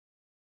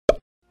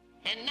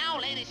And now,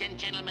 ladies and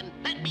gentlemen,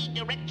 let me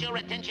direct your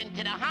attention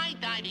to the high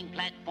diving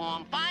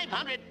platform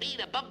 500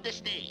 feet above the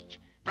stage.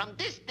 From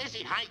this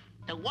dizzy height,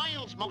 the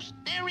world's most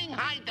daring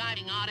high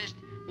diving artist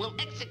will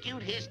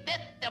execute his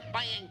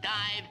death-defying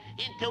dive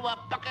into a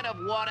bucket of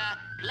water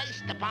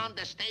placed upon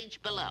the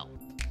stage below.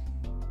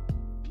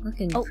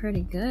 Looking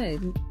pretty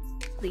good.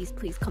 Please,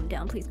 please come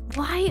down, please.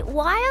 Why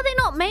are they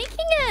not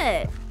making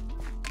it?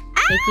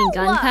 Making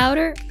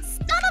gunpowder?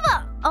 Son of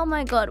a... Oh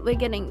my god,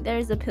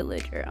 there's a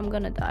pillager. I'm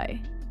gonna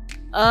die.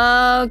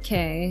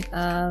 Okay,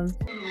 I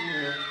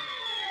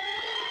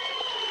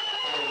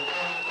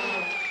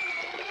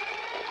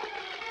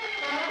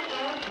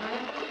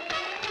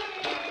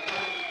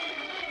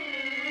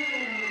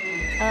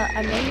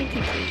may need to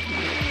drink.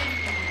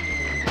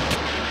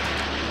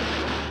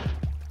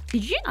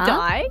 Did you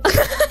die?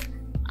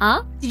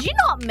 Did you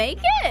not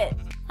make it?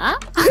 How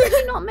did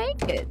you not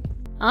make it?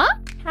 How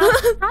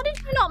did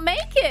you not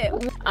make it?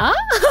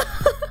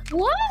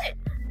 What?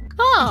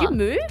 Did you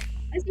move?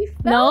 As you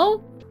fell?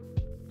 No.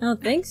 I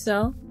don't think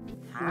so.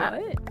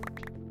 What?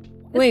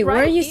 Wait, where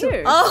are you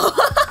Oh!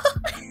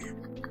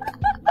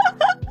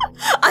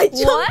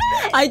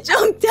 I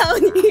jumped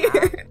down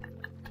here!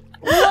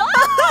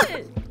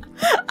 What?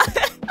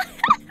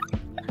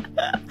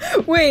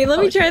 Wait, let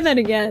me try that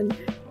again.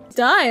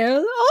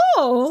 Die?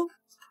 Oh!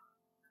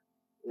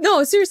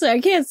 No, seriously, I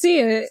can't see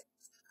it.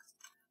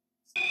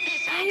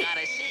 This I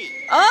gotta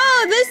see.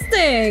 Oh, this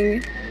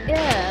thing!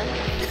 Yeah.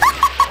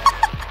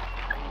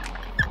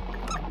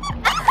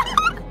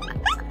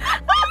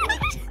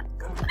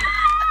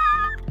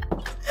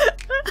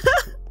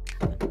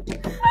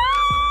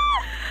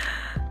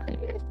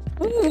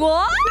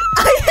 What?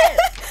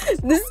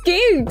 This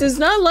game does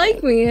not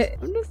like me.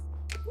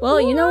 Well,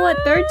 you know what?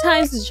 Third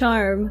time's the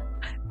charm.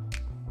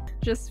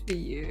 Just for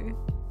you.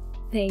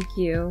 Thank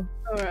you.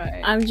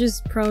 Alright. I'm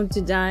just prone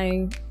to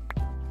dying.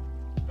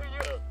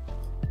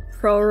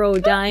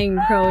 Dying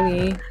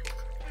Kronii.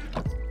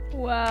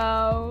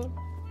 Wow.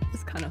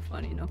 It's kind of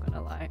funny, not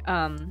gonna lie.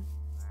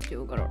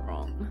 Still got it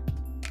wrong.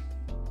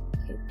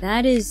 Okay,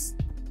 that is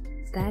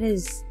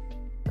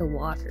the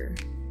water.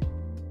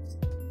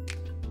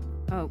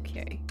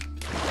 Okay.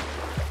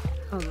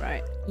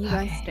 Alright. You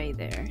guys stay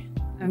there.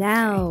 Okay.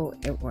 Now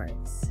it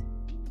works.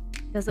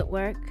 Does it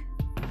work?